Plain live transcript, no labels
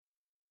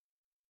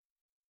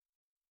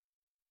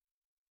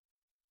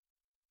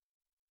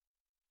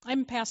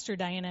I'm Pastor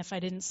Diana, if I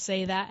didn't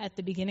say that at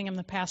the beginning. I'm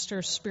the pastor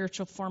of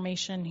spiritual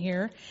formation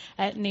here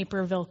at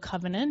Naperville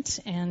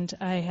Covenant, and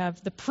I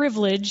have the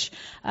privilege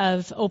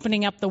of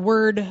opening up the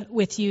Word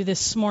with you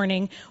this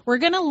morning. We're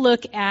going to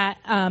look at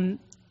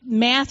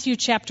Matthew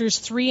chapters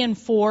 3 and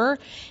 4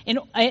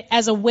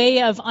 as a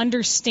way of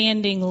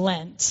understanding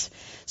Lent.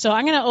 So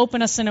I'm going to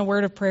open us in a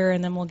word of prayer,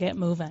 and then we'll get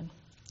moving.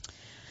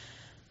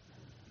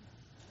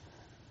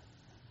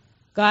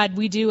 God,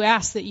 we do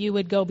ask that you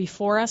would go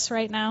before us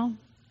right now,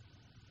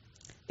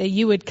 that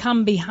you would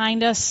come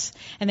behind us,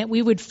 and that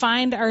we would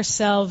find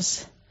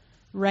ourselves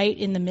right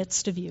in the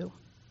midst of you.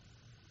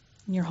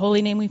 In your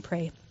holy name we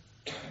pray.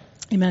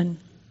 Amen.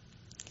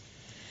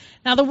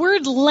 Now, the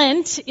word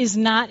Lent is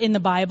not in the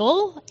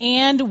Bible,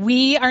 and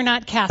we are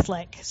not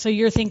Catholic. So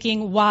you're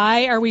thinking,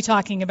 why are we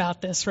talking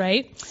about this,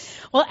 right?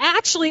 Well,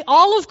 actually,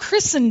 all of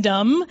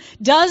Christendom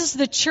does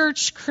the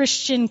church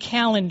Christian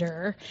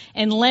calendar,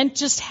 and Lent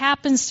just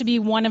happens to be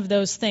one of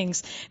those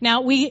things. Now,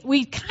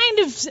 we kind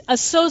of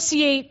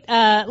associate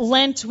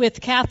Lent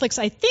with Catholics.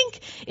 I think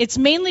it's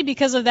mainly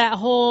because of that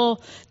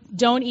whole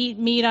don't eat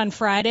meat on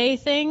Friday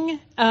thing.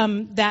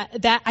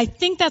 That I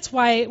think that's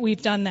why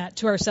we've done that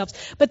to ourselves.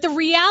 But the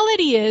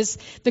reality is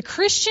the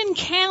Christian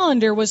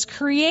calendar was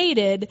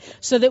created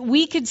so that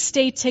we could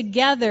stay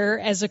together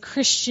as a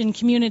Christian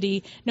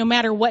community no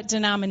matter what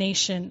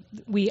denomination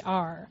we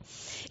are.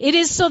 It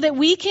is so that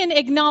we can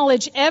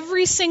acknowledge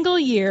every single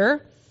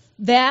year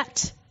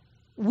that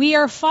we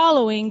are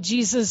following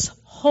Jesus'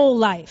 whole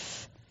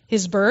life.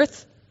 His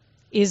birth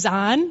is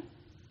on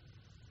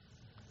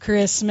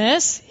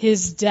Christmas.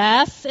 His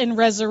death and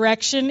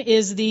resurrection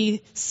is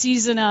the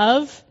season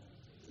of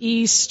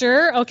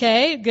Easter.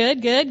 Okay,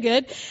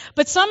 good.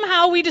 But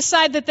somehow we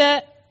decide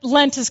that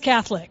Lent is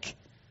Catholic.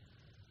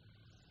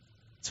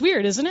 It's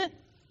weird, isn't it?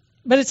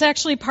 But it's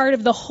actually part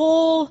of the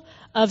whole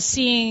of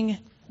seeing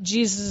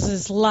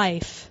Jesus'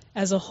 life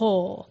as a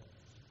whole.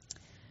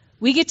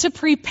 We get to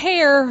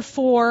prepare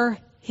for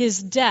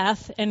his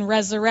death and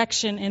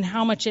resurrection and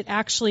how much it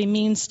actually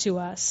means to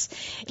us.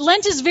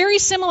 Lent is very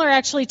similar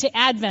actually to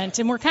Advent,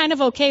 and we're kind of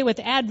okay with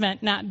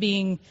Advent not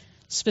being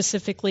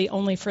specifically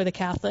only for the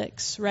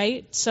Catholics,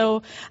 right?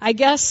 So I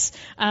guess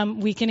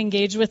we can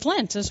engage with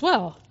Lent as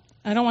well.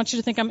 I don't want you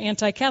to think I'm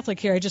anti-Catholic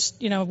here. I just,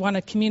 want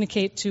to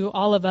communicate to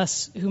all of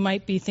us who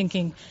might be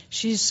thinking,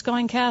 she's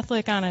going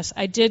Catholic on us.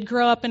 I did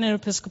grow up in an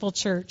Episcopal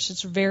church.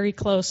 It's very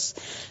close.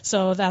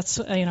 So that's,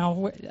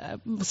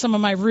 some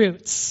of my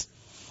roots.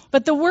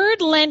 But the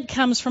word Lent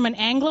comes from an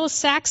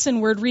Anglo-Saxon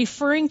word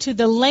referring to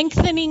the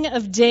lengthening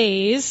of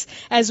days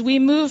as we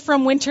move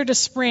from winter to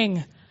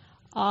spring.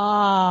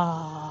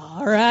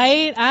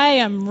 Right? I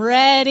am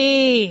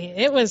ready.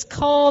 It was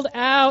cold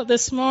out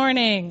this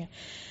morning.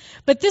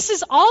 But this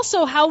is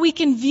also how we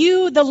can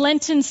view the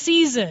Lenten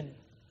season.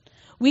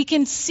 We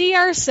can see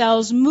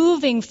ourselves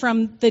moving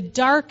from the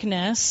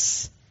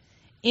darkness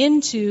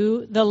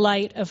into the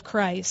light of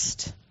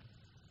Christ.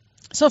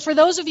 So for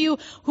those of you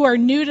who are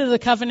new to the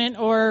covenant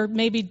or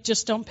maybe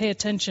just don't pay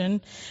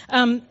attention,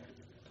 no,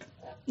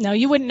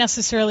 you wouldn't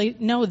necessarily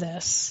know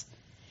this.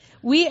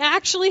 We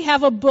actually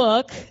have a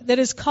book that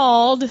is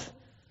called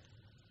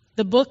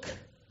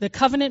the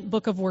Covenant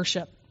Book of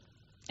Worship.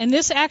 And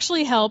this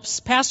actually helps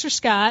Pastor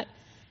Scott,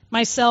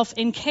 myself,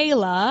 and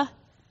Kayla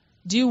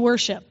do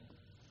worship.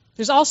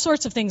 There's all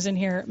sorts of things in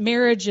here,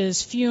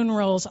 marriages,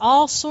 funerals,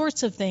 all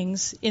sorts of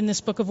things in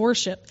this book of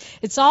worship.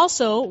 It's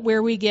also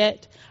where we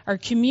get our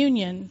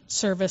communion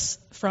service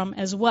from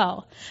as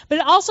well. But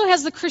it also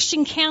has the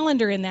Christian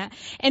calendar in that.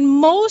 And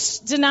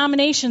most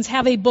denominations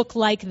have a book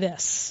like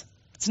this.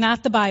 It's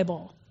not the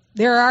Bible.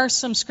 There are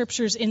some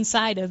scriptures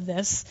inside of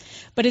this,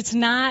 but it's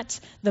not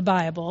the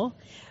Bible.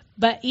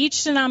 But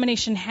each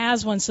denomination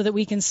has one so that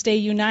we can stay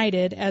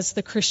united as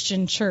the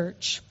Christian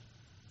church.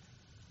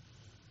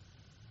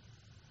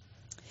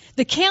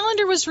 The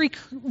calendar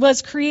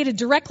was created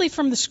directly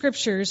from the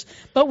Scriptures,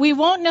 but we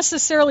won't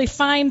necessarily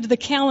find the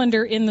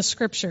calendar in the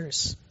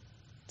Scriptures.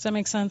 Does that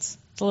make sense?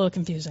 It's a little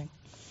confusing.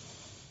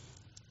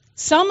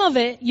 Some of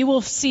it you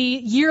will see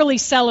yearly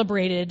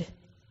celebrated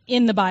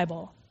in the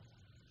Bible.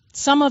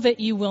 Some of it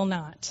you will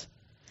not.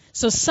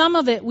 So some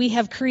of it we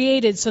have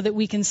created so that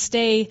we can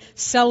stay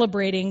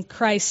celebrating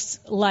Christ's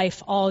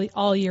life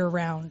all year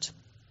round.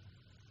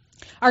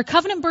 Our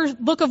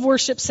covenant book of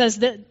worship says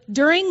that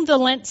during the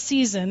Lent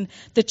season,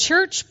 the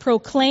church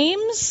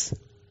proclaims,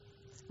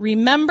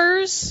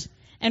 remembers,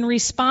 and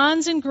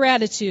responds in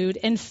gratitude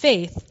and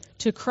faith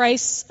to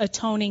Christ's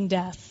atoning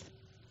death.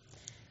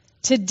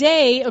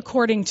 Today,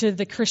 according to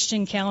the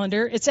Christian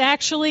calendar, it's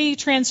actually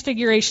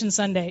Transfiguration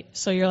Sunday.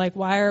 So you're like,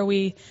 why are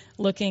we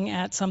looking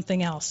at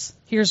something else?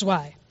 Here's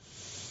why.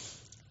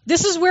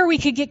 This is where we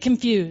could get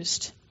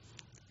confused.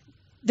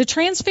 The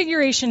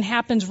transfiguration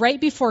happens right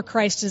before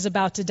Christ is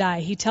about to die.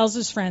 He tells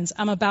his friends,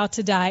 I'm about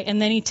to die.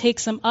 And then he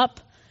takes them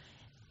up,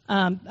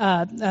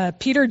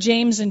 Peter,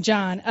 James, and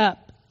John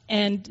up.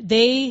 And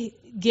they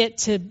get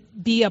to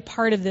be a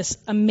part of this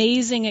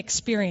amazing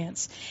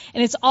experience.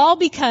 And it's all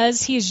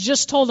because he's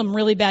just told them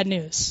really bad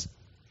news.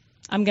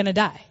 I'm going to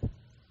die.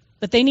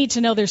 But they need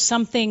to know there's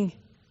something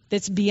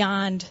that's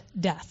beyond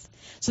death.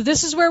 So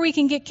this is where we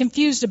can get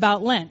confused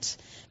about Lent,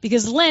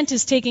 because Lent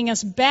is taking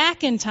us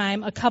back in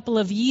time a couple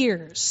of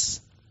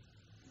years,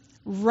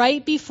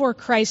 right before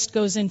Christ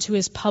goes into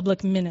his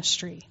public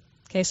ministry.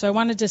 Okay, so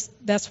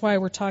that's why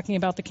we're talking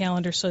about the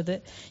calendar, so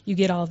that you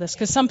get all of this.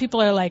 Because some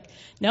people are like,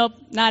 nope,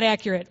 not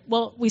accurate.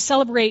 Well, we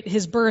celebrate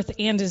his birth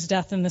and his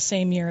death in the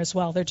same year as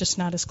well. They're just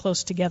not as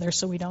close together,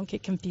 so we don't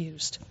get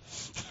confused.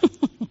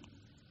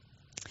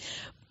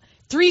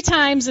 3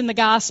 times in the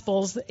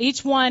Gospels,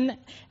 each one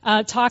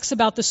talks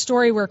about the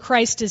story where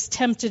Christ is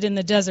tempted in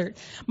the desert.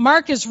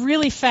 Mark is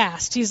really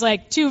fast. He's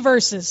like 2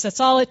 verses.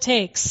 That's all it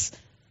takes.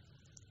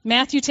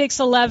 Matthew takes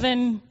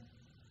 11.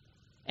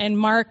 And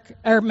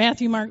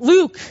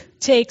Luke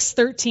takes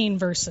 13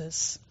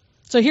 verses.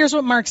 So here's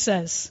what Mark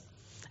says.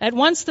 At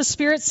once the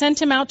Spirit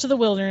sent him out to the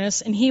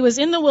wilderness, and he was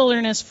in the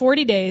wilderness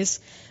 40 days,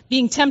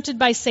 being tempted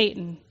by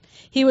Satan.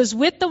 He was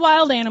with the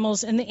wild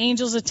animals, and the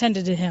angels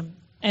attended to him.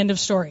 End of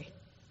story.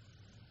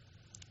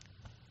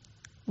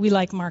 We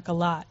like Mark a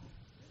lot.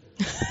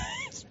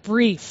 It's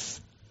brief.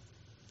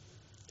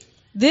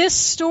 This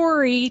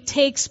story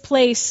takes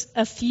place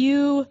a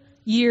few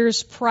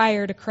years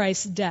prior to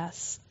Christ's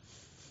death.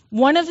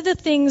 One of the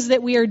things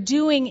that we are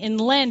doing in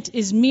Lent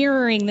is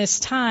mirroring this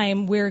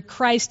time where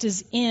Christ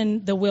is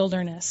in the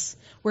wilderness,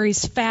 where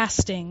he's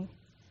fasting.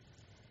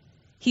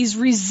 He's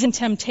resisting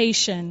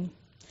temptation.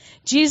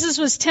 Jesus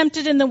was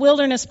tempted in the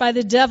wilderness by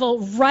the devil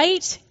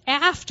right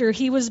after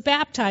he was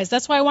baptized.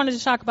 That's why I wanted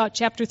to talk about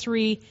chapter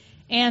 3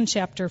 and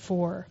chapter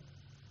 4.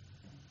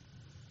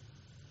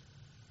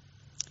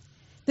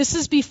 This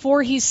is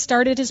before he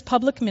started his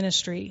public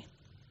ministry.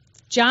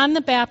 John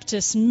the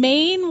Baptist's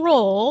main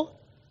role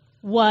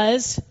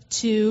was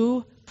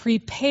to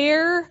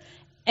prepare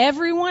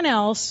everyone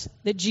else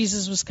that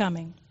Jesus was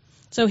coming.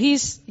 So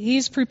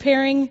he's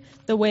preparing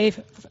the way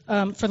for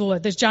the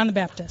Lord. There's John the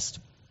Baptist.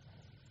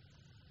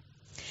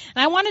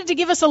 And I wanted to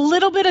give us a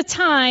little bit of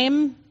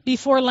time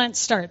before Lent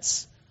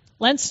starts.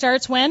 Lent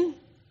starts when?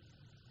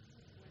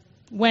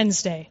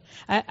 Wednesday.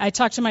 I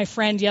talked to my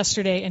friend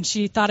yesterday, and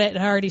she thought it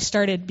had already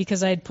started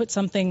because I had put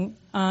something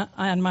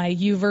on my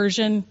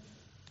YouVersion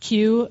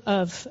queue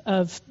of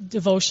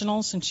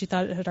devotionals, and she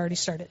thought it had already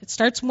started. It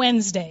starts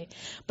Wednesday.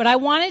 But I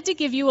wanted to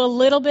give you a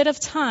little bit of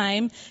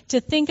time to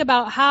think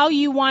about how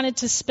you wanted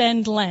to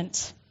spend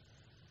Lent.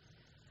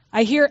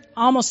 I hear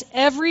almost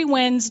every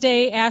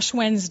Wednesday, Ash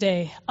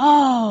Wednesday,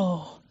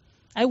 oh,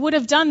 I would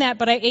have done that,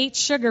 but I ate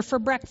sugar for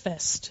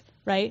breakfast,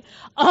 right?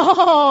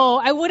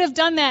 Oh, I would have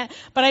done that,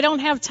 but I don't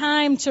have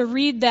time to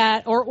read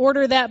that or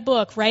order that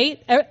book,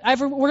 right?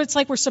 It's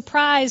like we're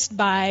surprised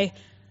by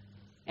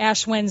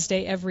Ash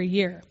Wednesday every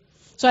year.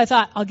 So I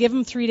thought, I'll give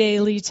them 3-day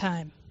lead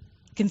time.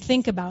 You can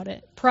think about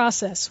it,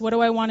 process. What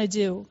do I want to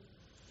do?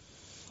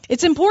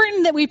 It's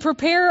important that we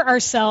prepare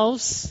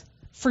ourselves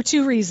for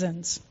 2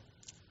 reasons.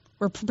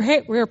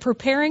 We're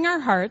preparing our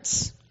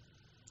hearts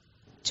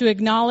to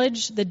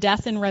acknowledge the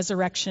death and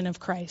resurrection of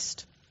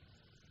Christ.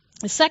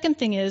 The second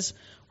thing is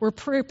we're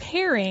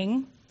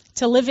preparing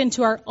to live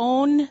into our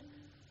own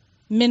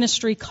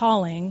ministry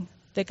calling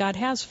that God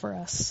has for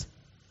us.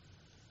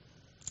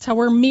 It's how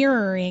we're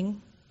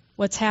mirroring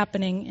what's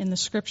happening in the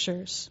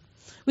Scriptures.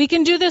 We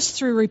can do this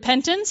through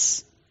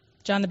repentance,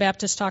 John the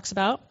Baptist talks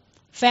about,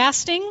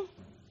 fasting,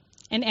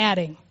 and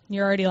adding.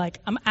 You're already like,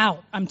 I'm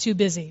out. I'm too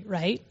busy,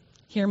 right?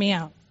 Hear me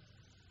out.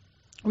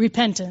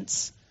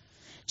 Repentance.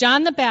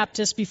 John the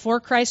Baptist, before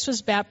Christ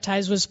was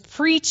baptized, was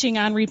preaching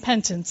on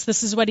repentance.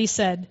 This is what he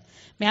said,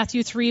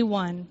 Matthew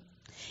 3:1.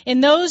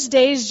 In those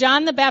days,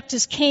 John the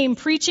Baptist came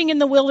preaching in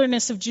the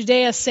wilderness of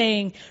Judea,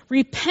 saying,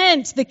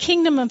 repent, the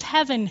kingdom of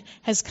heaven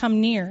has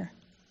come near.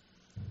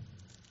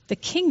 The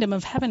kingdom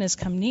of heaven has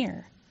come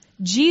near.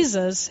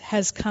 Jesus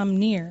has come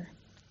near.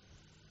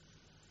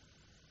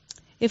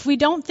 If we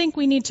don't think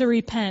we need to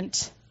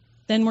repent,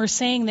 then we're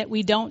saying that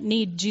we don't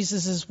need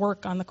Jesus'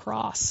 work on the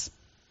cross.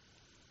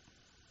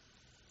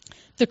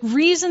 The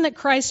reason that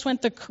Christ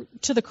went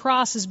to the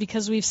cross is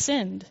because we've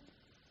sinned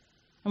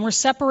and we're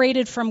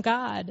separated from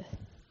God.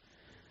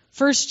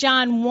 1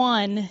 John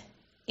 1,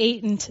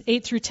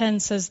 8 through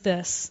 10 says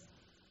this.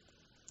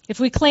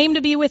 If we claim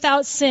to be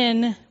without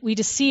sin, we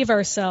deceive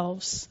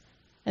ourselves,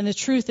 and the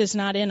truth is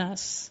not in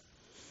us.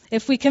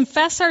 If we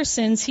confess our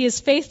sins, he is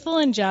faithful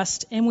and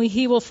just, and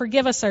he will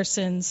forgive us our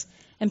sins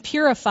and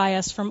purify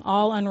us from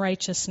all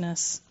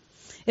unrighteousness.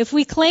 If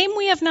we claim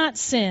we have not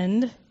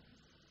sinned,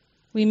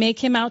 we make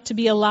him out to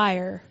be a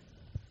liar,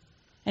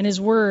 and his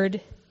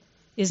word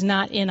is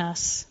not in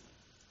us.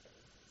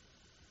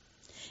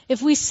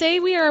 If we say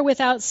we are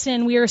without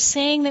sin, we are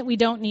saying that we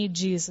don't need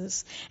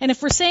Jesus. And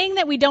if we're saying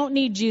that we don't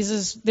need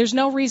Jesus, there's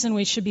no reason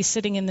we should be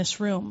sitting in this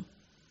room.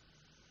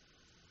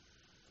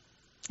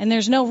 And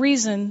there's no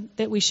reason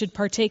that we should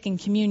partake in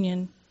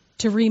communion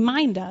to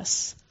remind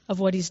us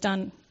of what he's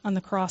done on the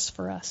cross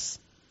for us.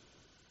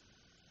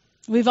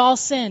 We've all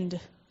sinned.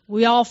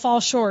 We all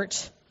fall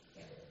short.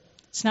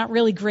 It's not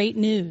really great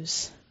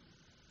news.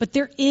 But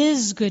there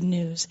is good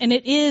news, and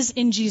it is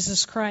in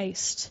Jesus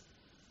Christ.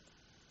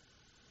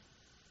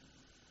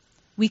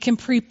 We can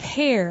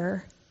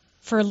prepare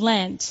for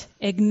Lent,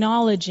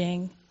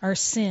 acknowledging our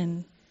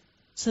sin,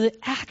 so that it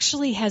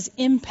actually has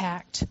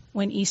impact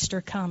when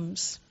Easter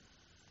comes.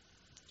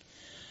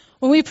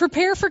 When we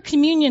prepare for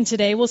communion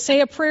today, we'll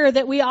say a prayer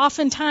that we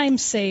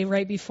oftentimes say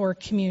right before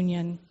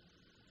communion.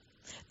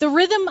 The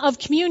rhythm of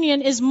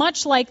communion is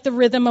much like the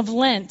rhythm of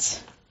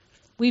Lent.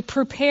 We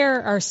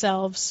prepare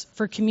ourselves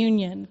for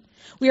communion.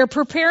 We are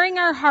preparing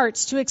our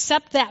hearts to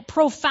accept that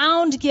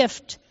profound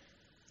gift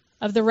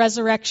of the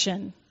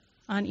resurrection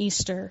on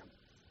Easter.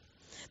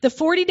 The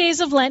 40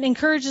 days of Lent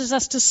encourages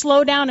us to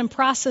slow down and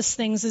process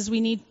things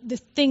the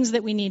things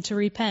that we need to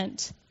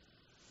repent.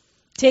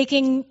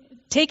 Taking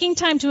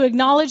time to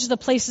acknowledge the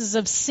places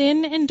of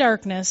sin and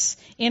darkness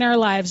in our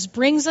lives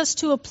brings us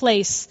to a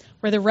place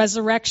where the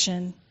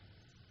resurrection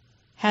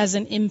has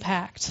an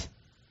impact.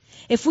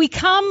 If we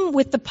come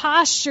with the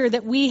posture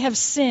that we have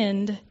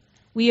sinned,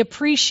 we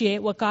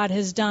appreciate what God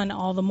has done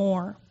all the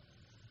more.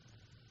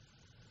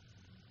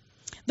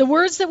 The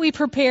words that we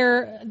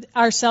prepare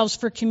ourselves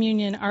for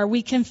communion are,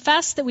 we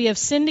confess that we have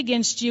sinned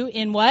against you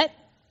in what?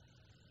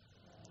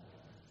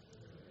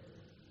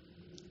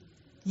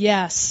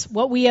 Yes,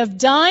 what we have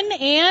done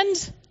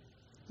and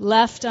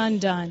left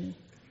undone.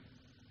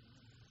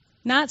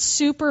 Not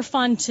super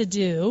fun to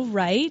do,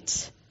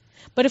 right?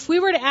 But if we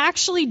were to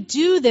actually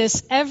do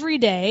this every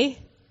day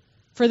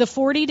for the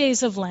 40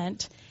 days of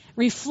Lent,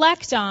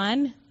 reflect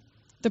on,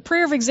 the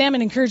prayer of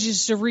examine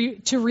encourages you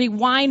to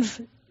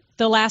rewind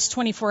the last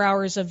 24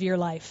 hours of your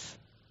life.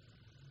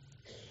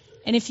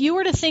 And if you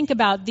were to think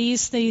about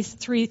these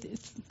three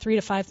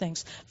to five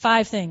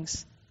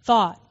things,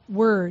 thought,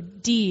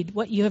 word, deed,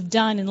 what you have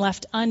done and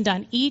left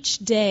undone, each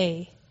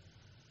day,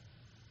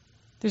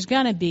 there's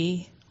going to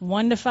be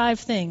 1 to 5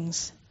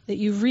 things that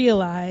you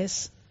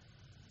realize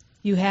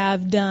you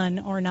have done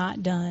or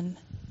not done.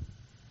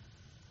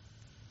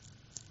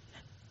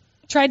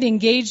 Tried to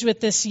engage with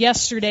this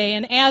yesterday,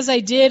 and as I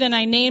did, and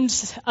I named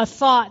a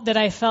thought that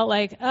I felt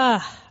like,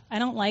 I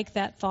don't like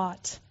that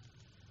thought.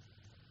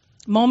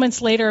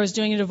 Moments later, I was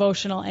doing a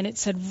devotional, and it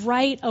said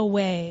right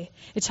away,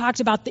 it talked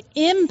about the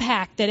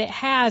impact that it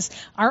has,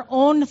 our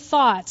own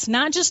thoughts,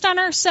 not just on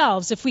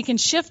ourselves, if we can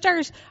shift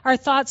our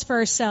thoughts for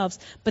ourselves,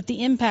 but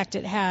the impact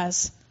it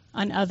has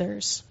on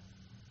others.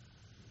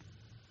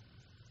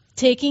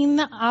 Taking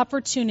the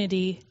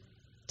opportunity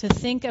to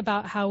think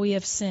about how we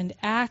have sinned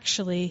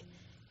actually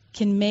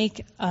can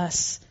make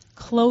us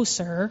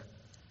closer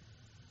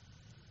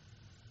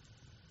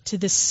to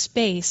the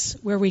space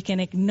where we can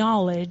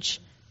acknowledge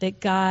that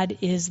God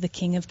is the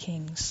King of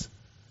Kings.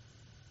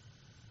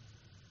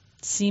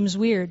 Seems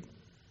weird,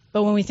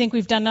 but when we think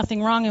we've done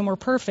nothing wrong and we're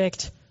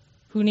perfect,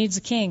 who needs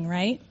a king,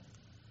 right?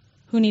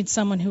 Who needs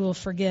someone who will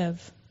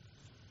forgive?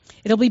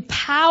 It'll be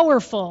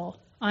powerful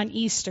on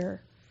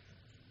Easter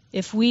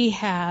if we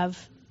have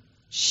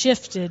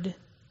shifted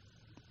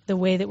the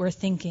way that we're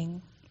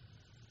thinking.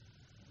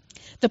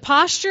 The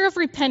posture of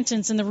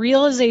repentance and the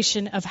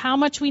realization of how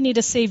much we need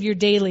a Savior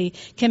daily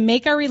can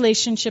make our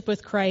relationship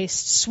with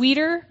Christ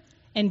sweeter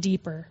and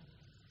deeper.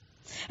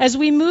 As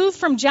we move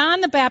from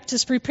John the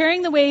Baptist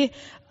preparing the way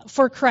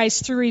for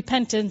Christ through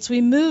repentance, we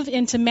move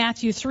into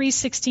Matthew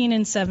 3:16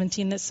 and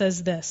 17 that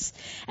says this.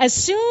 As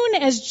soon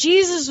as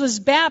Jesus was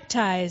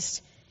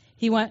baptized,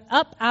 he went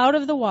up out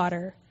of the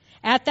water.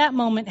 At that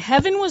moment,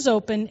 heaven was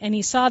opened, and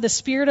he saw the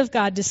Spirit of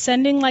God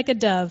descending like a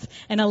dove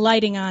and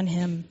alighting on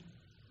him.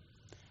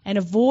 And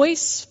a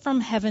voice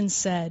from heaven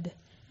said,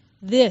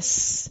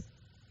 "This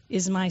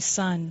is my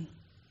Son,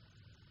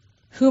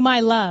 whom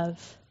I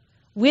love.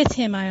 With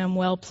him I am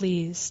well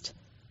pleased."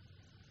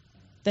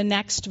 The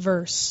next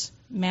verse,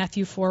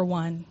 Matthew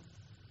 4:1.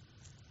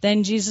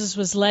 Then Jesus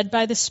was led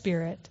by the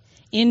Spirit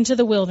into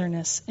the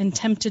wilderness and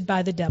tempted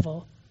by the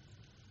devil.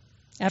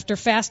 After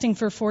fasting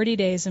for 40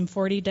 days and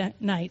 40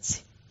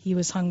 nights, he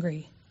was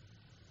hungry.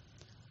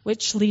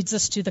 Which leads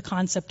us to the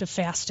concept of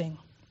fasting.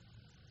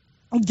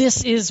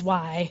 This is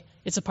why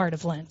it's a part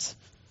of Lent.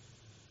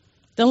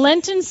 The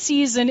Lenten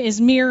season is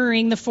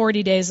mirroring the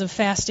 40 days of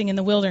fasting in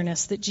the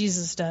wilderness that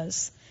Jesus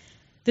does.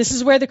 This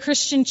is where the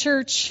Christian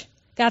church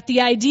got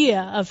the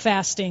idea of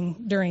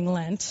fasting during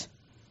Lent.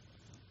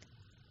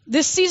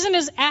 This season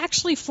is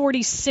actually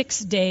 46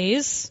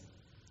 days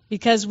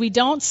because we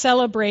don't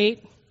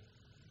celebrate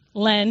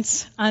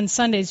Lent on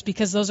Sundays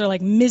because those are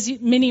like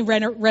mini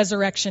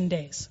resurrection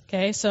days.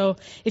 Okay, so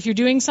if you're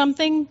doing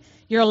something,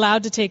 you're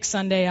allowed to take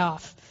Sunday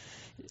off.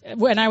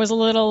 When I was a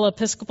little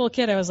Episcopal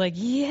kid, I was like,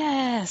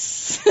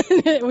 yes.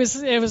 It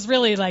was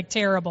really like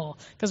terrible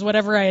because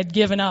whatever I had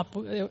given up,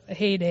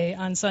 heyday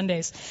on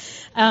Sundays.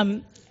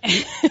 And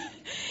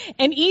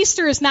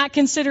Easter is not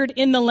considered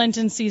in the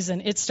Lenten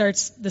season. It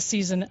starts the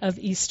season of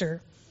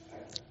Easter.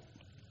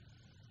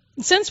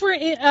 Since we're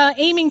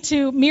aiming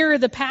to mirror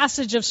the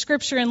passage of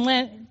Scripture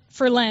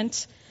for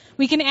Lent,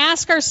 we can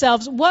ask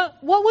ourselves,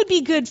 what would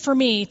be good for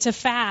me to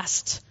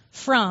fast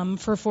from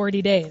for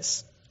 40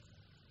 days?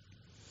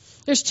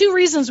 There's 2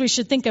 reasons we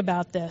should think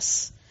about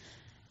this.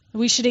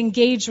 We should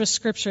engage with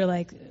Scripture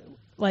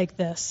like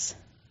this.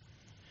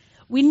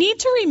 We need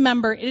to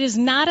remember it is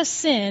not a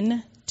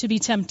sin to be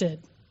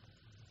tempted.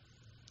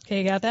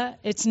 Okay, got that?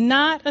 It's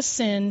not a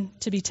sin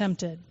to be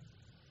tempted.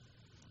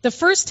 The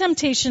first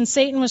temptation,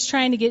 Satan was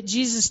trying to get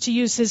Jesus to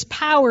use his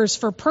powers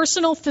for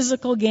personal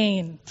physical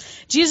gain.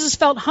 Jesus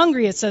felt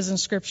hungry, it says in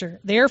Scripture.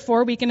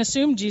 Therefore, we can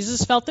assume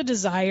Jesus felt the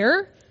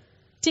desire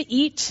to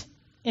eat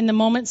in the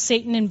moment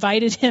Satan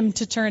invited him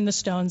to turn the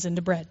stones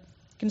into bread.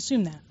 You can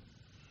assume that.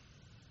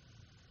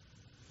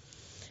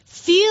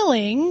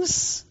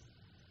 Feelings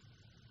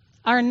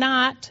are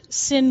not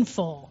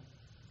sinful,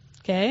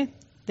 okay?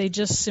 They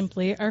just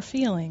simply are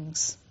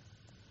feelings.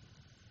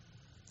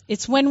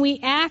 It's when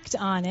we act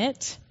on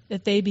it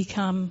that they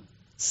become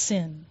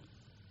sin.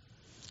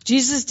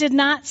 Jesus did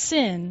not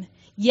sin,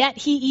 yet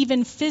he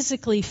even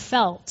physically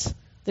felt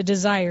the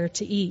desire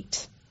to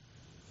eat.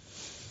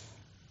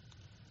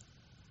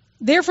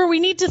 Therefore, we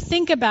need to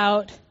think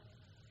about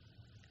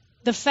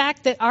the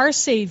fact that our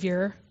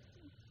Savior,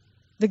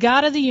 the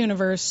God of the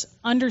universe,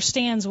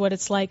 understands what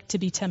it's like to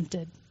be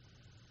tempted.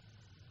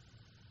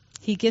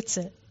 He gets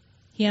it.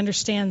 He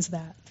understands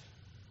that.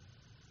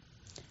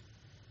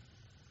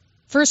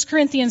 1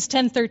 Corinthians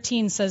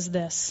 10:13 says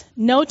this,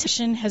 "No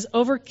temptation has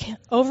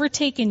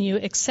overtaken you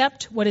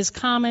except what is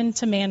common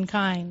to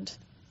mankind.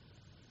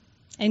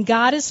 And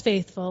God is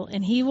faithful,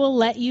 and he will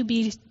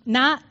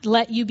not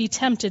let you be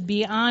tempted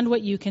beyond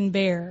what you can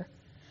bear.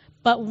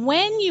 But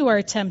when you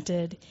are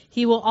tempted,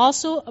 he will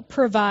also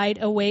provide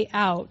a way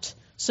out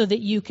so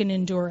that you can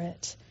endure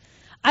it."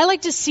 I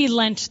like to see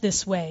Lent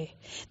this way,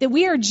 that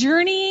we are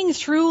journeying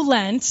through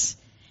Lent,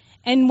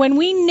 and when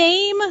we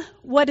name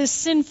what is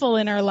sinful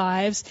in our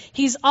lives,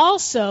 he's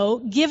also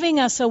giving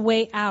us a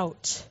way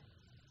out.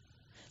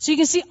 So you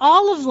can see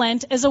all of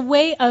Lent as a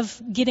way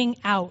of getting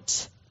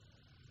out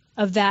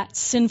of that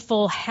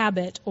sinful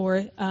habit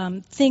or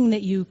thing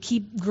that you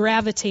keep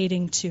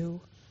gravitating to.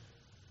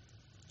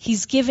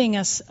 He's giving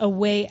us a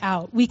way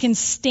out. We can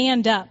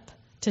stand up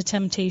to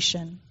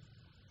temptation.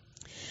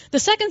 The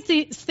second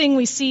thing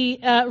we see,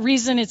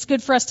 reason it's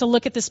good for us to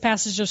look at this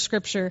passage of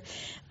Scripture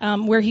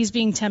where he's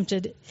being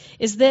tempted,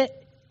 is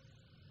that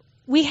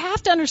we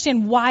have to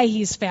understand why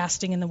he's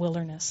fasting in the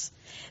wilderness.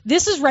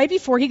 This is right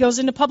before he goes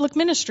into public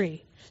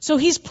ministry. So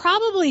he's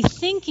probably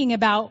thinking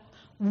about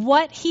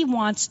what he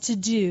wants to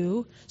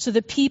do so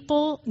that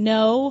people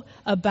know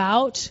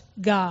about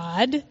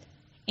God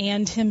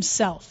and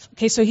himself.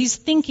 Okay, so he's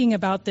thinking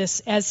about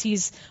this as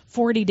he's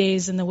 40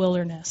 days in the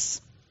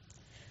wilderness.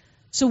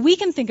 So we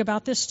can think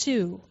about this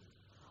too.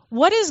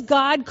 What is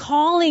God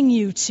calling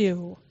you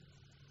to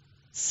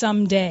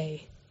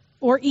someday?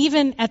 Or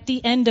even at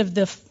the end of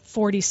the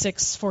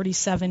 46,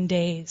 47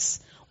 days?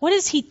 What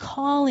is he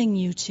calling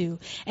you to?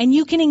 And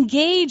you can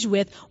engage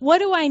with, what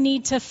do I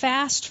need to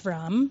fast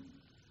from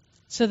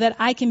so that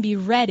I can be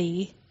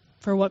ready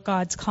for what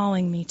God's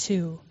calling me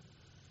to?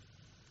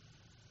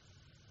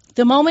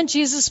 The moment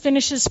Jesus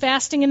finishes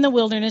fasting in the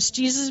wilderness,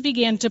 Jesus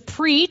began to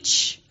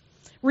preach,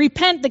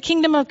 "Repent, the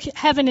kingdom of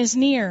heaven is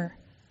near."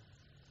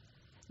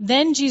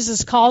 Then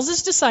Jesus calls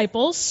his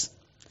disciples,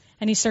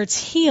 and he starts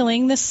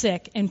healing the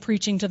sick and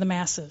preaching to the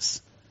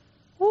masses.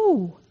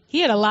 Ooh, he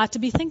had a lot to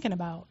be thinking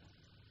about.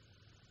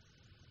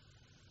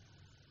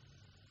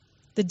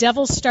 The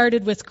devil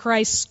started with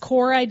Christ's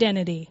core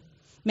identity.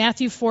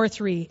 Matthew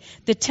 4:3.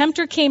 The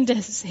tempter came to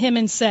him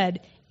and said,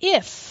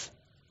 "If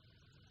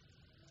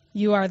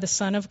you are the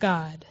Son of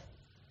God,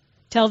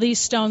 tell these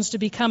stones to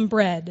become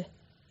bread."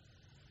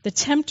 The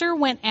tempter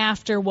went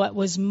after what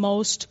was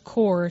most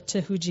core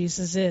to who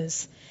Jesus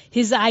is.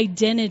 His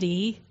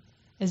identity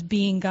as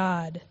being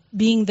God,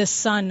 being the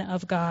Son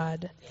of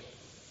God.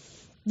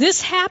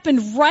 This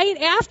happened right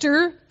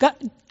after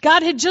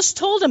God had just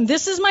told him,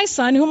 "This is my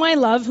Son whom I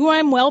love, who I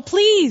am well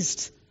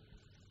pleased."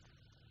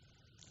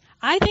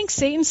 I think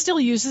Satan still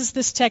uses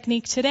this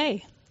technique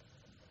today.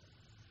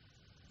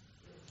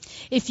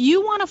 If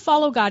you want to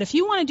follow God, if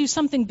you want to do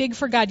something big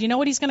for God, you know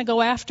what he's going to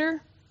go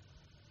after?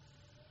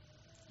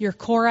 Your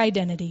core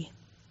identity.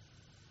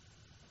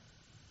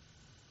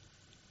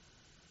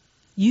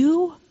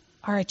 You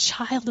are a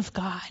child of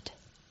God,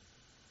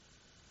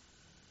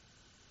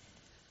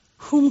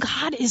 whom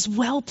God is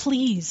well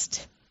pleased.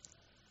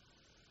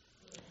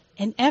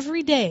 And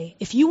every day,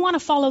 if you want to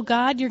follow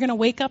God, you're going to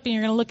wake up and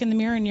you're going to look in the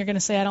mirror and you're going to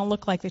say, "I don't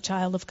look like the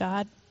child of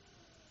God."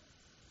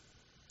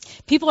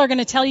 People are going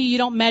to tell you you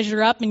don't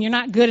measure up and you're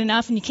not good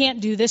enough and you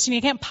can't do this and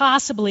you can't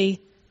possibly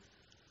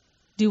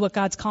do what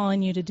God's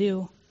calling you to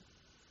do.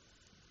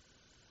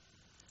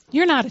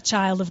 You're not a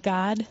child of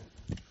God.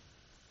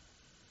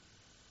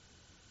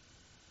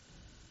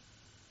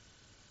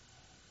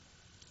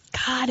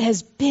 God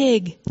has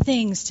big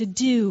things to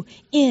do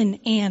in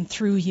and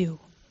through you.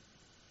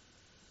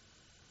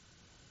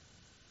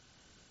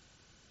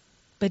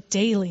 But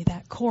daily,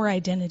 that core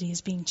identity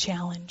is being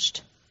challenged.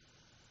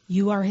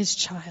 You are his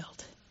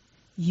child.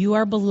 You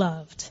are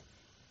beloved.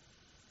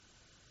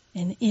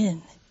 And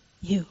in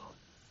you,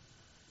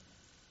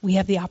 we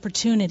have the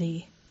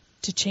opportunity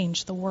to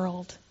change the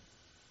world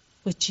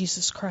with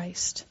Jesus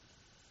Christ.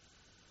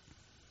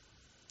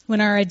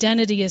 When our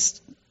identity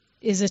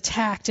is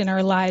attacked in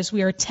our lives,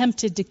 we are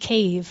tempted to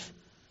cave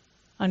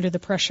under the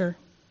pressure.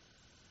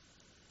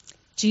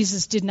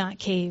 Jesus did not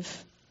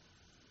cave.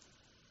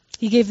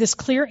 He gave this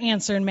clear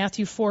answer in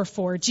Matthew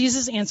 4:4.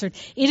 Jesus answered,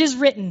 "It is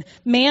written,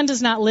 man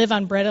does not live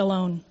on bread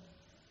alone,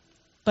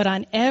 but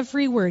on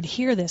every word,"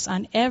 hear this,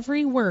 "on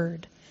every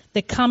word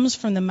that comes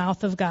from the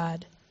mouth of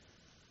God."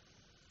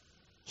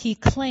 He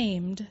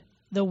claimed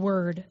the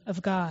word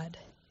of God.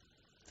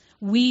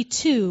 We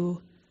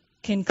too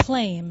can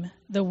claim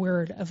the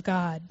word of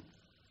God.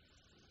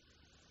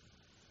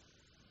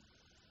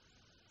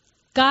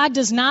 God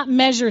does not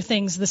measure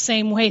things the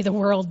same way the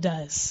world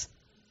does.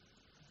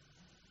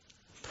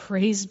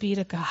 Praise be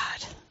to God.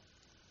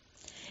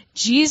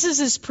 Jesus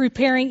is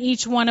preparing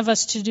each one of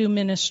us to do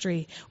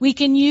ministry. We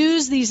can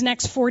use these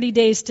next 40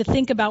 days to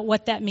think about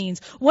what that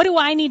means. What do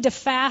I need to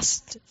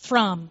fast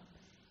from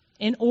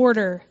in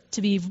order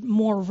to be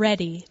more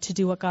ready to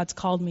do what God's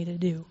called me to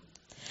do?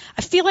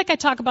 I feel like I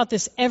talk about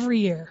this every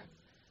year,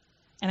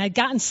 and I've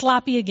gotten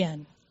sloppy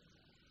again.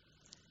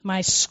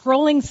 My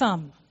scrolling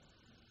thumb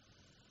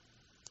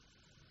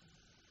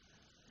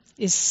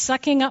is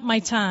sucking up my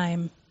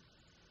time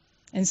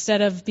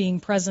instead of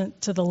being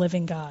present to the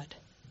living God.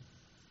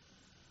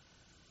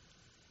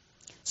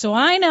 So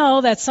I know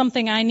that's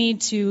something I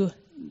need to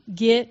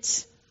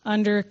get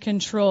under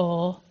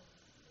control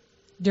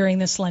during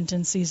this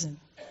Lenten season.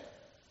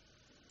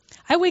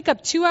 I wake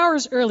up 2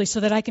 hours early so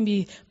that I can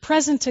be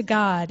present to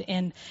God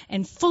and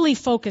fully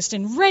focused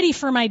and ready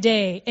for my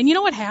day. And you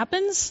know what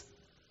happens?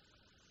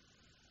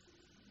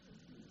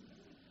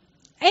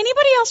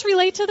 Anybody else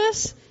relate to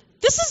this?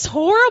 This is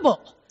horrible.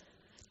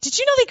 Did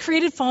you know they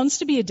created phones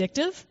to be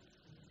addictive?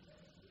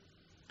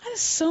 That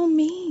is so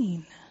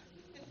mean.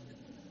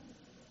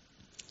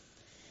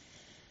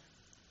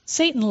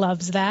 Satan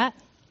loves that.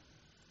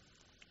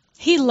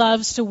 He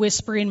loves to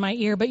whisper in my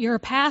ear, but you're a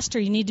pastor.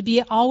 You need to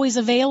be always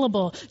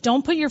available.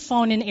 Don't put your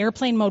phone in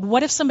airplane mode.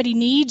 What if somebody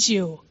needs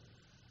you?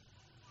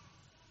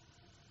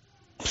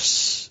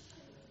 Psh,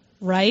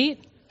 right?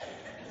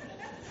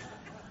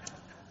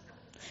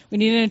 We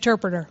need an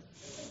interpreter.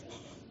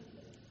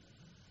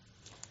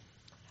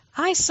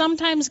 I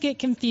sometimes get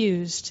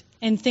confused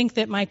and think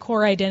that my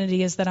core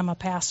identity is that I'm a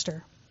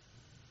pastor.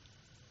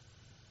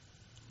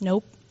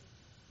 Nope.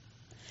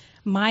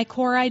 My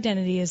core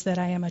identity is that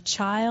I am a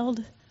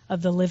child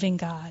of the living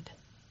God.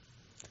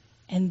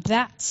 And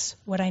that's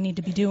what I need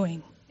to be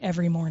doing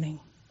every morning.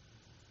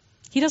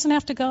 He doesn't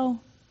have to go.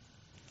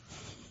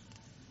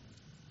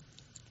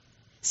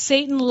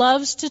 Satan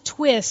loves to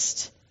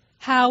twist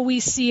how we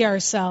see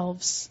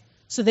ourselves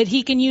so that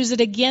he can use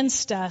it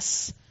against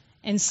us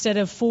instead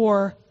of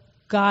for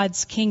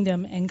God's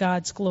kingdom and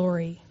God's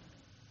glory.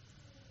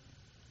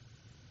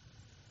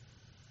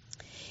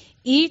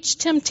 Each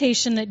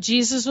temptation that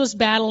Jesus was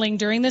battling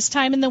during this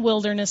time in the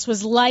wilderness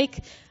was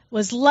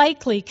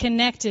likely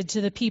connected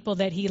to the people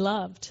that he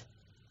loved,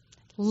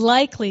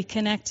 likely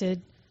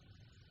connected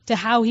to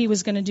how he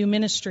was going to do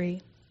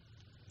ministry.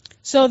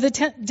 So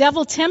the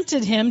devil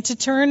tempted him to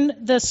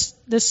turn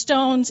the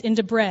stones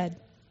into bread.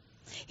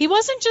 He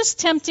wasn't just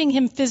tempting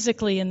him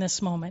physically in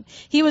this moment.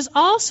 He was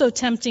also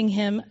tempting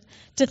him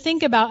to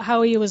think about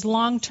how he was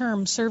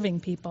long-term serving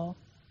people.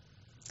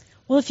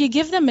 Well, if you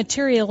give them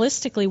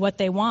materialistically what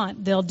they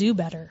want, they'll do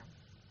better.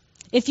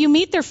 If you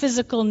meet their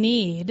physical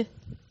need,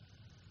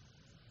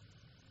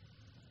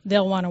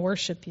 they'll want to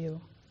worship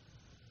you.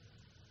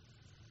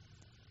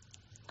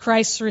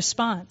 Christ's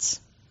response: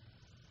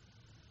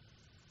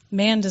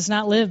 man does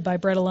not live by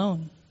bread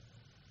alone.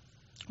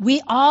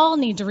 We all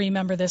need to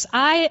remember this.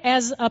 I,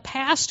 as a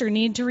pastor,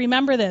 need to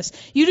remember this.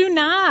 You do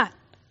not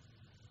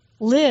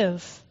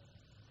live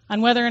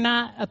on whether or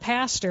not a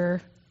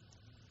pastor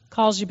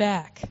calls you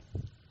back.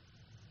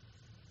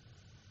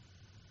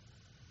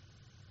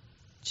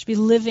 You should be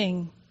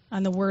living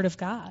on the Word of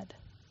God.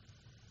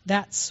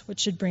 That's what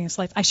should bring us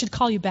life. I should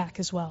call you back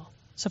as well.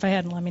 So if I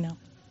hadn't, let me know.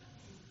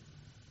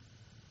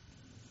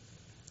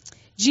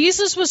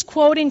 Jesus was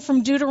quoting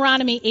from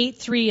Deuteronomy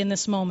 8:3 in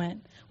this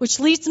moment, which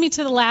leads me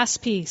to the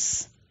last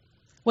piece.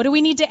 What do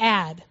we need to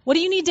add? What do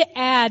you need to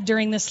add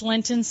during this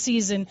Lenten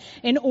season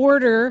in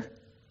order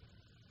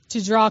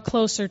to draw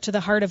closer to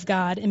the heart of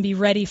God and be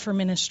ready for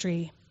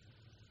ministry?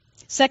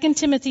 2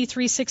 Timothy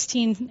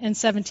 3:16 and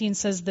 17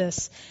 says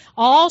this: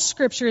 all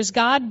Scripture is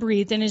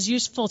God-breathed and is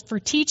useful for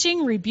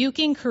teaching,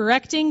 rebuking,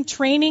 correcting,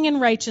 training in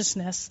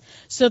righteousness,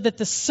 so that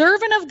the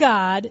servant of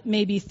God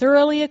may be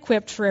thoroughly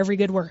equipped for every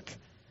good work.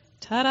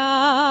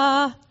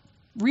 Ta-da!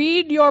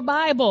 Read your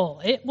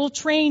Bible. It will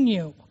train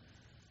you.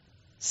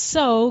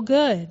 So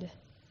good.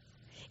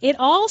 It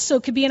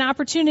also could be an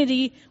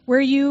opportunity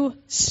where you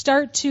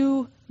start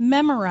to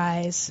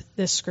memorize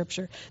this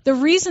Scripture. The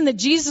reason that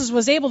Jesus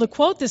was able to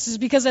quote this is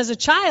because as a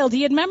child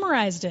he had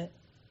memorized it,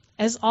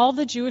 as all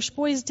the Jewish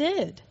boys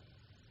did.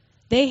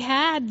 They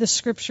had the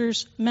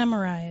Scriptures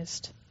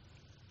memorized.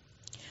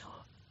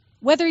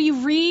 Whether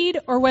you read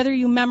or whether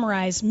you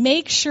memorize,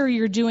 make sure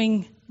you're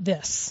doing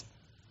this.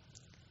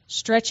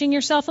 Stretching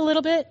yourself a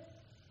little bit,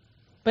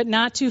 but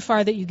not too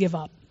far that you give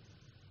up.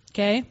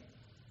 Okay?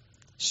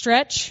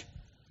 Stretch,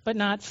 but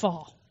not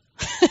fall.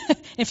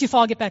 If you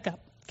fall, get back up.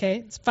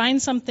 Okay,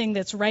 find something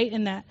that's right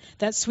in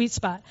that sweet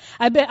spot.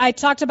 I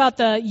talked about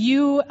the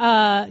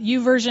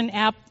YouVersion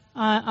app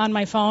on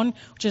my phone,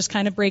 which is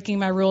kind of breaking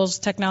my rules.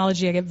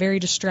 Technology, I get very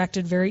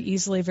distracted very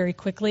easily, very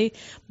quickly.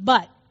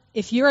 But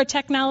if you're a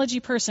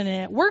technology person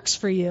and it works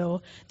for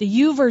you, the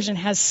YouVersion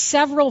has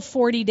several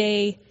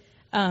 40-day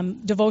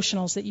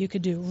devotionals that you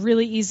could do.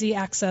 Really easy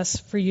access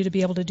for you to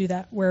be able to do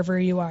that wherever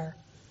you are.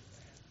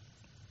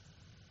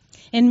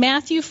 In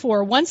Matthew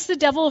 4, once the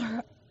devil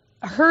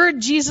heard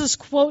Jesus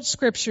quote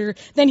Scripture,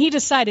 then he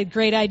decided,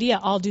 great idea,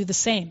 I'll do the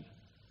same.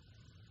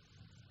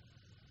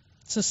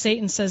 So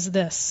Satan says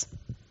this.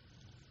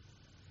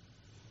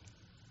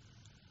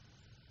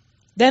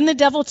 Then the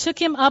devil took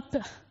him up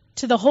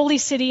to the holy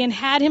city and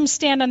had him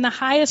stand on the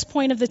highest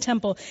point of the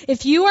temple.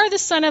 If you are the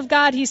Son of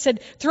God, he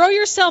said, throw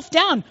yourself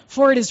down,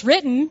 for it is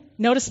written,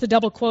 notice the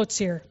double quotes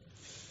here,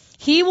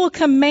 he will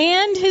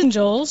command his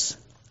angels,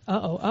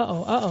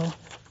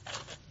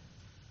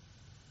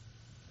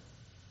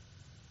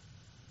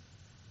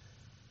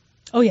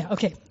 Oh, yeah,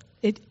 okay.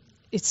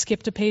 It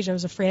skipped a page. I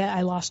was afraid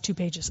I lost 2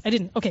 pages. I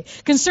didn't. Okay.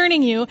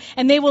 Concerning you,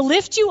 and they will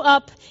lift you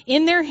up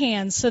in their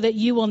hands so that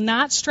you will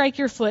not strike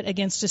your foot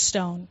against a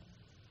stone.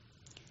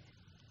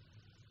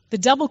 The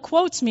double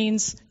quotes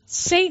means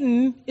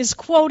Satan is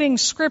quoting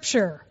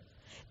Scripture.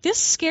 This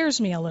scares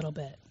me a little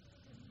bit.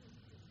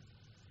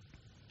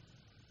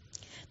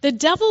 The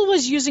devil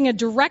was using a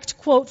direct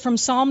quote from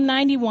Psalm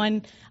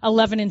 91,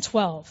 11 and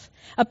 12.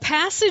 A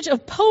passage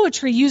of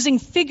poetry using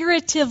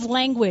figurative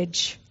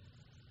language.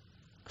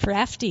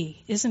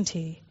 Crafty, isn't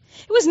he?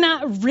 It was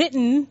not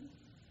written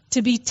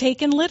to be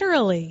taken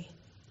literally.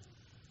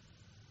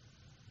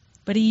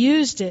 But he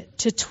used it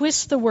to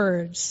twist the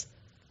words.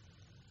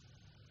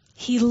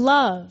 He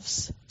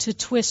loves to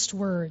twist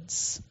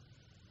words.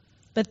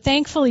 But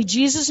thankfully,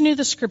 Jesus knew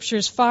the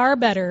Scriptures far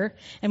better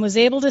and was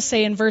able to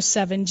say in verse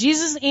 7,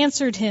 Jesus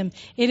answered him,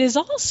 it is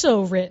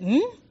also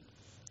written,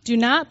 do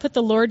not put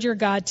the Lord your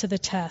God to the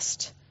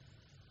test.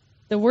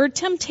 The word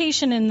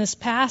temptation in this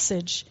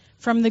passage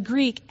from the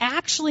Greek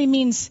actually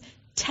means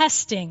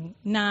testing,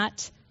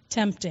 not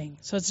tempting.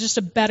 So it's just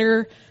a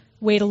better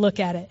way to look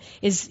at it,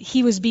 is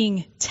he was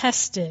being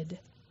tested.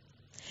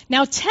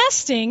 Now,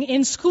 testing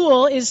in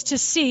school is to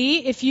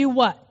see if you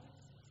what?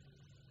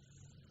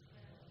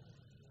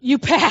 You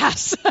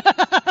pass.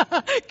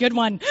 Good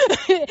one.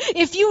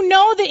 If you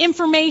know the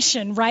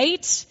information,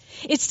 right?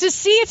 It's to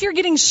see if you're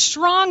getting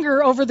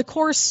stronger over the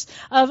course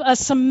of a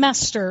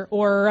semester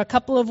or a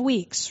couple of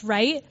weeks,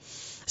 right?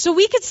 So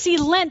we could see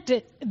Lent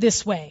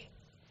this way,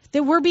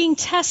 that we're being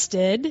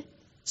tested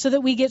so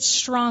that we get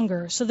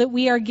stronger, so that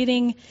we are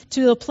getting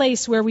to a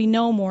place where we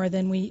know more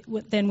than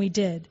we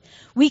did.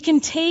 We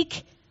can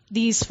take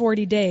these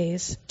 40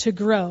 days to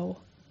grow.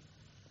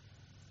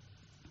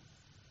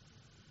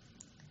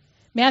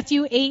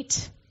 Matthew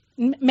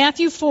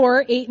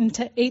 4,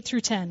 8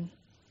 through 10.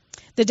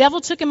 The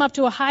devil took him up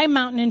to a high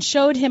mountain and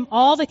showed him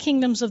all the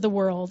kingdoms of the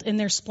world in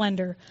their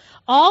splendor.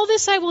 All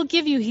this I will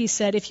give you, he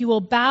said, if you will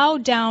bow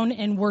down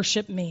and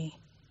worship me.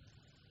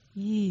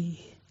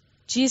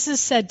 Jesus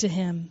said to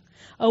him,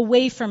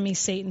 away from me,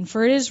 Satan,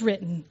 for it is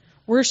written,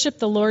 worship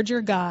the Lord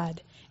your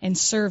God and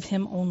serve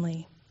him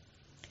only.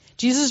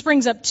 Jesus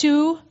brings up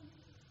 2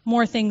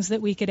 more things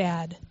that we could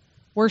add.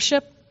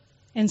 Worship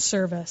and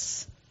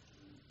service.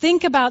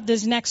 Think about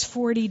this next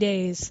 40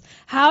 days.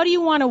 How do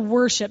you want to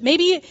worship?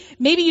 Maybe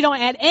you don't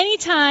add any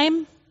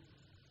time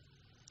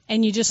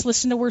and you just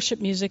listen to worship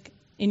music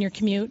in your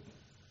commute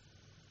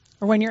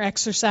or when you're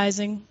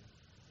exercising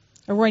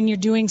or when you're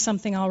doing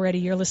something already,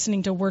 you're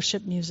listening to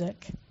worship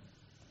music.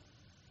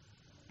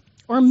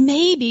 Or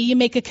maybe you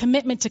make a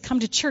commitment to come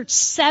to church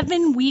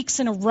 7 weeks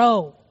in a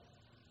row.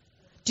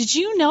 Did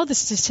you know the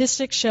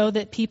statistics show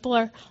that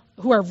people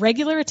who are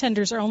regular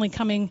attenders are only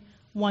coming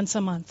once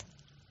a month?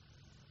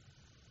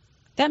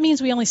 That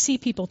means we only see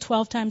people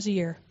 12 times a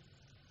year.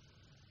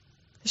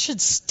 This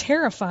should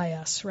terrify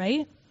us,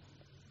 right?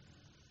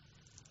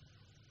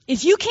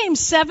 If you came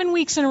 7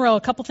 weeks in a row,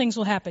 a couple things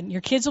will happen.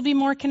 Your kids will be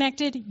more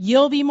connected,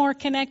 you'll be more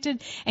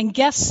connected, and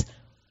guess,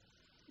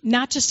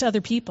 not just to other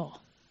people.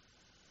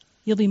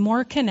 You'll be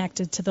more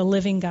connected to the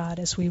living God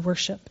as we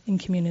worship in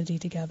community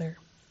together.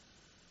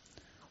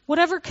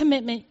 Whatever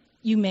commitment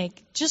you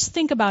make, just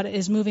think about it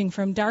as moving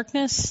from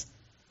darkness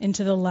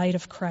into the light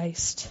of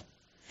Christ.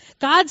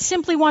 God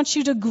simply wants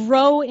you to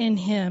grow in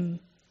him.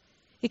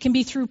 It can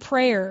be through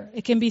prayer.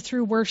 It can be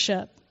through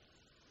worship.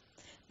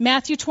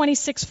 Matthew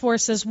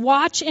 26:4 says,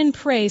 watch and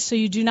pray so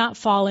you do not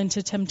fall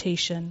into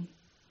temptation.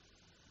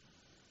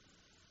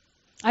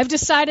 I've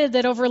decided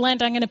that over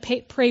Lent I'm going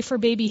to pray for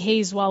baby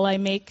Hayes while I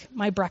make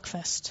my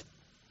breakfast.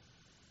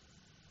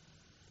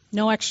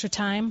 No extra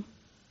time.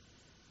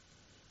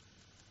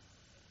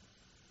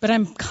 But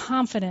I'm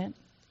confident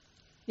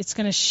it's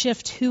going to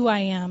shift who I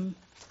am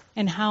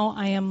and how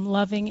I am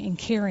loving and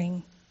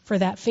caring for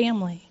that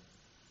family.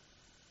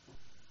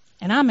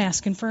 And I'm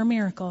asking for a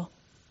miracle.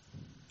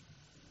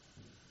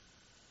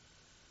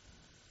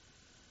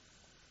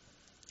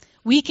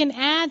 We can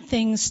add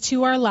things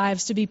to our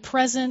lives to be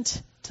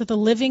present to the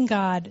living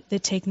God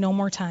that take no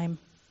more time.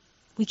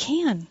 We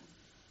can.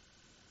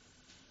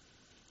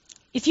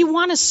 If you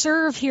want to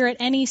serve here at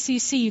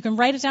NECC, you can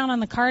write it down on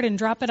the card and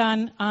drop it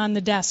on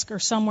the desk or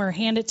somewhere.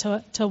 Hand it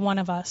to one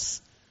of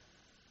us.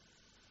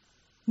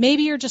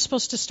 Maybe you're just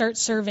supposed to start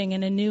serving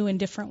in a new and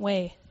different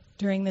way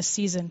during this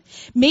season.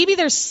 Maybe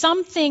there's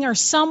something or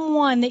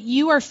someone that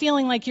you are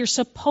feeling like you're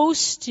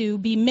supposed to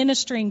be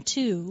ministering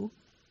to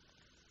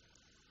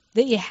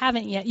that you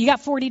haven't yet. You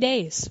got 40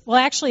 days. Well,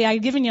 actually,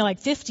 I've given you like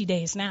 50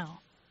 days now.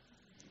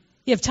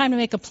 You have time to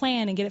make a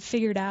plan and get it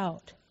figured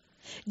out.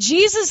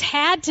 Jesus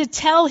had to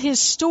tell his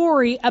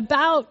story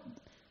about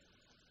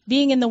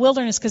being in the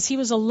wilderness because he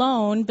was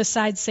alone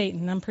besides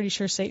Satan. I'm pretty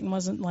sure Satan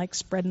wasn't like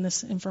spreading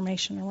this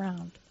information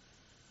around.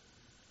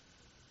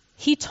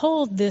 He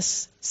told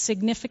this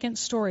significant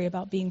story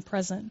about being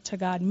present to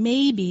God.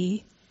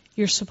 Maybe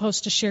you're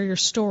supposed to share your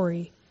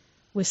story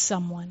with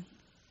someone.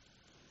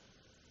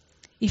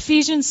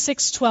 Ephesians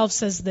 6:12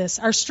 says this,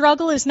 "Our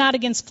struggle is not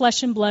against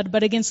flesh and blood,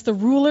 but against the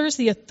rulers,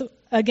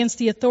 against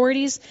the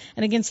authorities,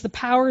 and against the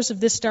powers of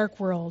this dark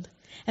world,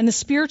 and the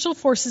spiritual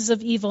forces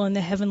of evil in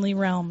the heavenly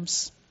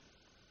realms."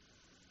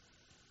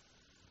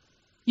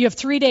 You have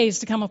 3 days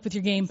to come up with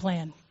your game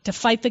plan to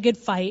fight the good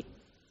fight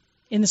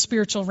in the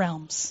spiritual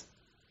realms.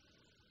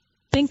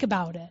 Think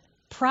about it.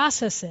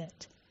 Process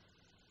it.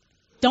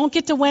 Don't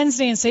get to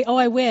Wednesday and say, "Oh,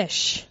 I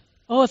wish.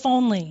 Oh, if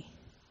only."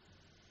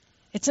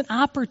 It's an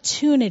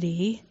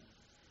opportunity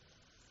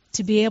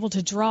to be able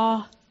to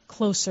draw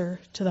closer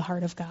to the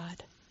heart of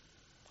God.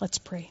 Let's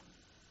pray.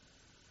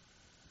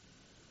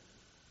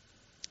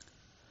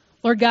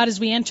 Lord God, as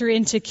we enter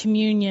into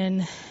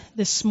communion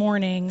this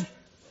morning,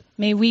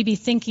 may we be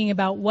thinking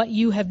about what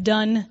you have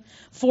done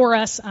for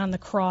us on the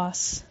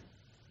cross.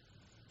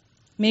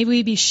 May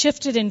we be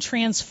shifted and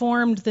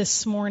transformed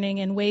this morning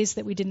in ways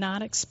that we did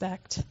not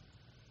expect.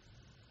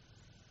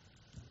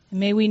 And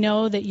may we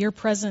know that your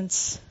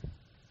presence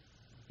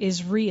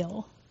is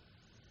real,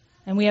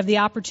 and we have the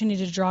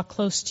opportunity to draw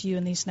close to you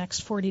in these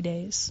next 40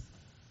 days.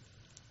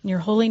 In your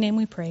holy name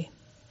we pray.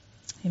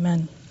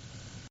 Amen.